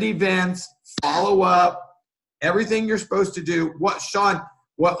 attend events, follow up, everything you're supposed to do. Sean,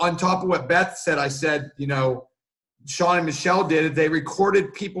 on top of what Beth said, I said, Sean and Michelle did it. They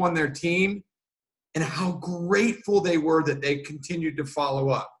recorded people on their team and how grateful they were that they continued to follow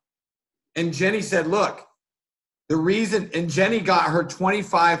up. And Jenny said, look, the reason, and Jenny got her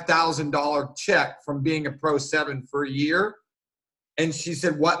 $25,000 check from being a Pro 7 for a year. And she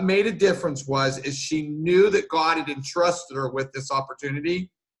said what made a difference is she knew that God had entrusted her with this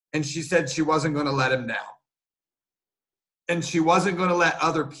opportunity. And she said she wasn't going to let him down. And she wasn't going to let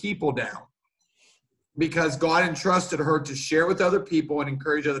other people down because God entrusted her to share with other people and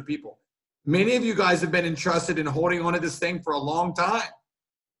encourage other people. Many of you guys have been entrusted in holding on to this thing for a long time.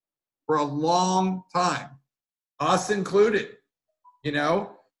 For a long time. Us included. I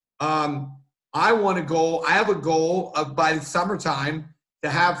have a goal of by the summertime to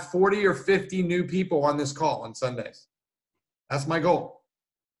have 40 or 50 new people on this call on Sundays. That's my goal.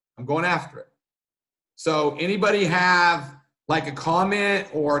 I'm going after it. So anybody have like a comment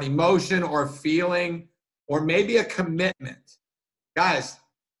or an emotion or a feeling or maybe a commitment? Guys,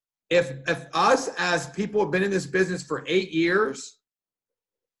 if us as people have been in this business for 8 years,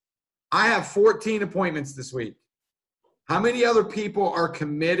 I have 14 appointments this week. How many other people are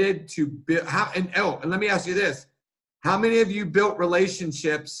committed to build? And let me ask you this. How many of you built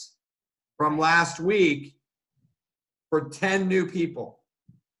relationships from last week for 10 new people?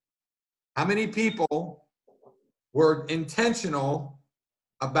 How many people were intentional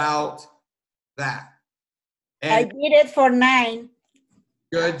about that? And I did it for 9.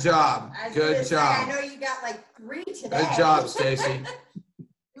 Good job. Good job. I know you got like 3 today. Good job, Stacy.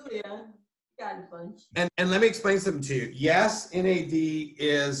 Julia, got a bunch. And let me explain something to you. Yes, NAD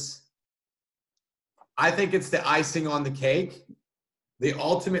is, I think it's the icing on the cake. The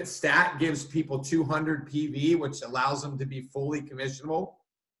ultimate stat gives people 200 PV, which allows them to be fully commissionable.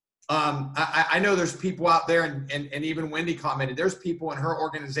 I know there's people out there, and even Wendy commented, there's people in her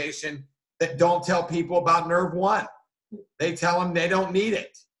organization that don't tell people about Nerve One. They tell them they don't need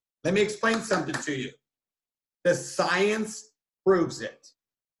it. Let me explain something to you. The science proves it.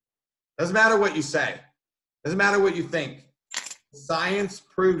 Doesn't matter what you say. Doesn't matter what you think. Science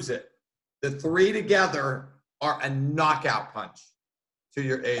proves it. The 3 together are a knockout punch to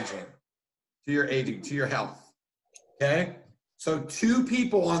your aging, to your health. Okay? So 2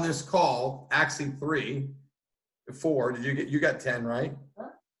 people on this call, actually 3, 4. You got 10, right? Huh?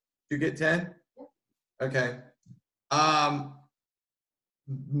 You get 10? Okay.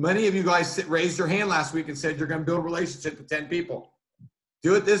 Many of you guys raised your hand last week and said you're going to build a relationship with 10 people.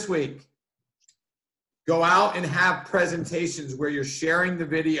 Do it this week. Go out and have presentations where you're sharing the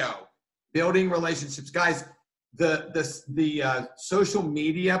video, building relationships. Guys, the social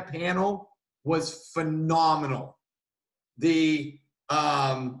media panel was phenomenal. The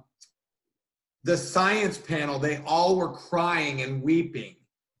science panel, they all were crying and weeping.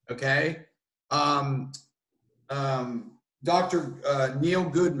 Okay. Dr. Neil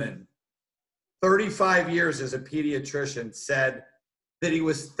Goodman, 35 years as a pediatrician, said that he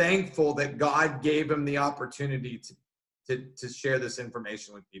was thankful that God gave him the opportunity to share this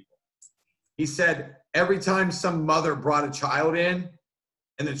information with people. He said every time some mother brought a child in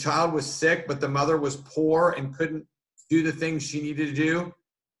and the child was sick, but the mother was poor and couldn't do the things she needed to do,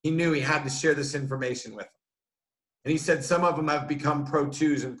 he knew he had to share this information with them. And he said some of them have become Pro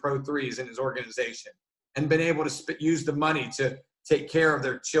 2s and Pro 3s in his organization and been able to use the money to take care of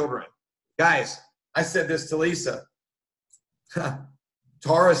their children. Guys, I said this to Lisa.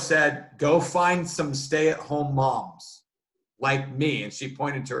 Tara said, go find some stay-at-home moms like me, and she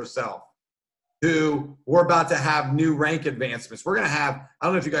pointed to herself, who we're about to have new rank advancements. We're going to have, I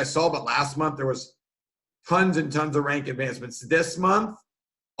don't know if you guys saw, but last month there was tons and tons of rank advancements. This month,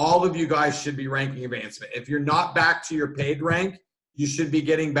 all of you guys should be ranking advancement. If you're not back to your paid rank, you should be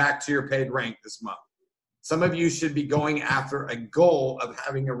getting back to your paid rank this month. Some of you should be going after a goal of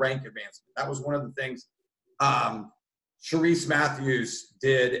having a rank advancement. That was one of the things. Sharice Matthews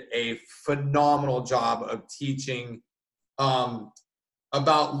did a phenomenal job of teaching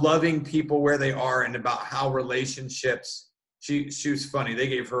about loving people where they are and about how relationships, she was funny. They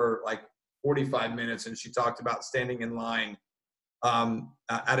gave her like 45 minutes and she talked about standing in line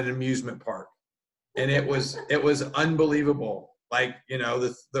at an amusement park. And it was unbelievable. Like, you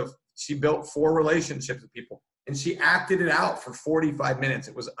know, she built 4 relationships with people and she acted it out for 45 minutes.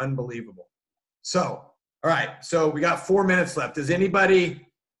 It was unbelievable. So, all right. So we got 4 minutes left. Does anybody,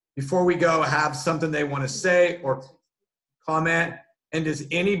 before we go, have something they want to say or comment? And does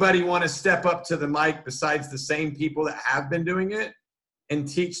anybody want to step up to the mic besides the same people that have been doing it and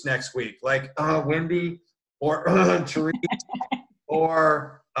teach next week? Like Wendy or Therese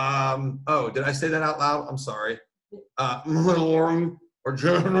or, oh, did I say that out loud? I'm sorry. Lauren or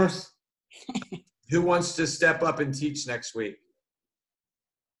Jonas. Who wants to step up and teach next week?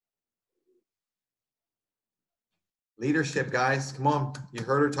 Leadership, guys. Come on. You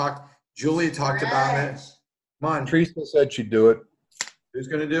heard her talk. Julia talked about it. Come on. Teresa said she'd do it. Who's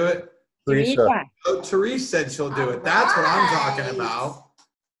going to do it? Teresa. Oh, Therese said she'll do it. That's what I'm talking about.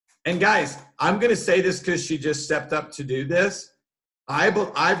 And guys, I'm going to say this because she just stepped up to do this.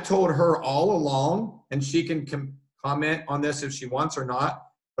 I've told her all along, and she can comment on this if she wants or not,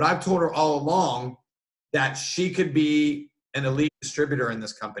 but I've told her all along that she could be an elite distributor in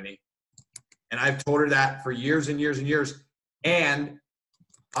this company. And I've told her that for years and years and years. And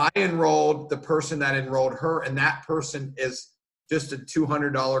I enrolled the person that enrolled her, and that person is just a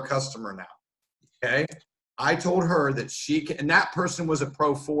 $200 customer now. Okay. I told her that she can, and that person was a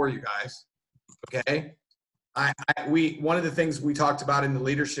Pro 4, you guys. Okay. One of the things we talked about in the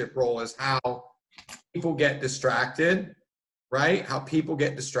leadership role is how people get distracted, right? How people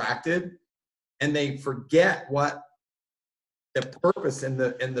get distracted and they forget what the purpose and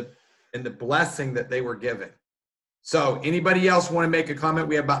the blessing that they were given. So anybody else want to make a comment?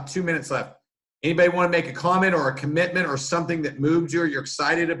 We have about 2 minutes left. Anybody want to make a comment or a commitment or something that moved you or you're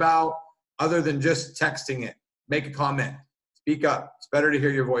excited about other than just texting it? Make a comment. Speak up. It's better to hear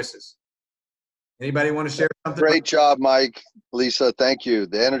your voices. Anybody want to share something? Great job, Mike. Lisa, thank you.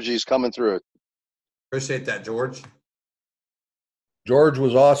 The energy's coming through. Appreciate that, George. George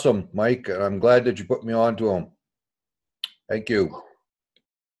was awesome, Mike, and I'm glad that you put me on to him. Thank you.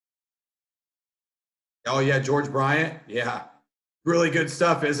 Oh, yeah, George Bryant. Yeah. Really good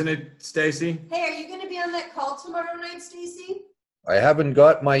stuff, isn't it, Stacy? Hey, are you going to be on that call tomorrow night, Stacy? I haven't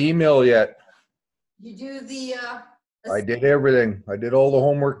got my email yet. You do the I did everything. I did all the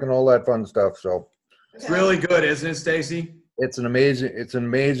homework and all that fun stuff. So It's really good, isn't it, Stacy? it's an amazing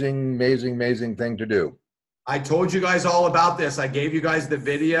thing to do. I told you guys all about this. I gave you guys the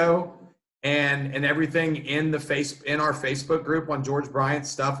video and everything in our Facebook group on George Bryant's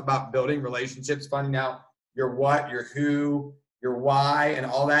stuff about building relationships, finding out your what, your who, your why, and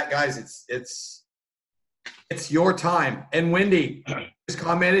all that, guys. It's your time. And Wendy just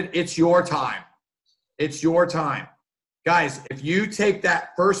commented, it's your time. It's your time. Guys, if you take that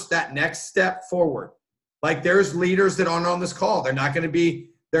next step forward, like there's leaders that aren't on this call. They're not going to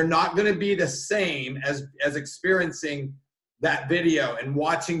be the same as experiencing that video and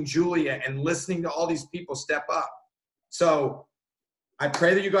watching Julia and listening to all these people step up. So I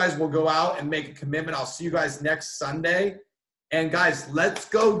pray that you guys will go out and make a commitment. I'll see you guys next Sunday. And guys, let's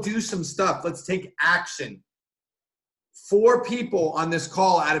go do some stuff. Let's take action. 4 people on this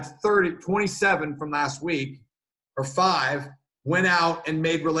call out of 27 from last week, or 5, went out and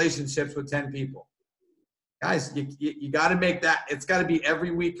made relationships with 10 people. Guys, you got to make that. It's got to be every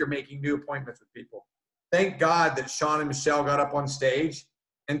week you're making new appointments with people. Thank God that Sean and Michelle got up on stage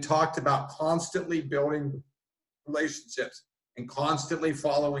and talked about constantly building relationships and constantly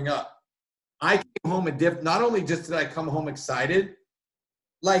following up. I came home not only just did I come home excited,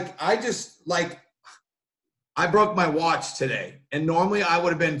 I broke my watch today. And normally I would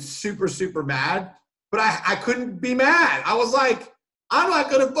have been super, super mad, but I couldn't be mad. I was like, I'm not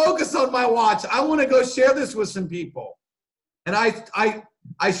going to focus on my watch. I want to go share this with some people. And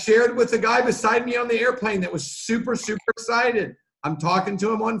I shared with the guy beside me on the airplane that was super, super excited. I'm talking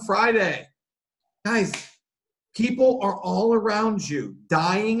to him on Friday. Guys, people are all around you,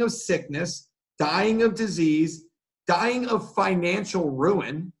 dying of sickness, dying of disease, dying of financial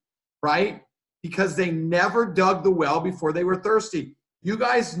ruin, right? Because they never dug the well before they were thirsty. You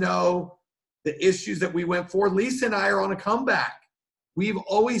guys know the issues that we went for. Lisa and I are on a comeback. We've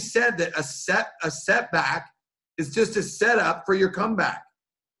always said that a setback is just a setup for your comeback.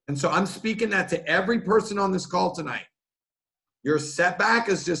 And so I'm speaking that to every person on this call tonight. Your setback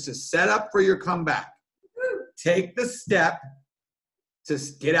is just a setup for your comeback. Take the step to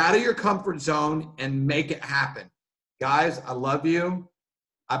get out of your comfort zone and make it happen. Guys, I love you.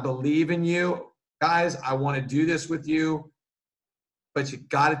 I believe in you. Guys, I want to do this with you. But you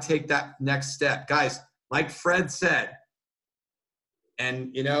got to take that next step. Guys, like Fred said,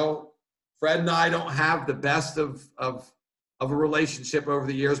 and Fred and I don't have the best of a relationship over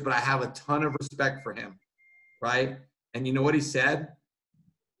the years, but I have a ton of respect for him, right? And you know what he said?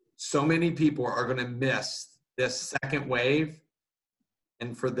 So many people are going to miss this second wave.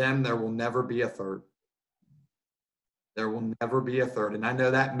 And for them, there will never be a third. There will never be a third. And I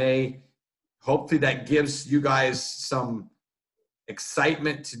know that hopefully that gives you guys some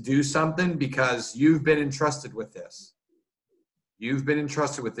excitement to do something, because you've been entrusted with this. You've been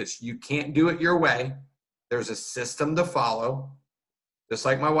entrusted with this. You can't do it your way. There's a system to follow. Just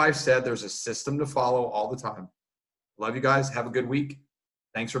like my wife said, there's a system to follow all the time. Love you guys. Have a good week.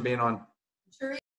 Thanks for being on. Sure.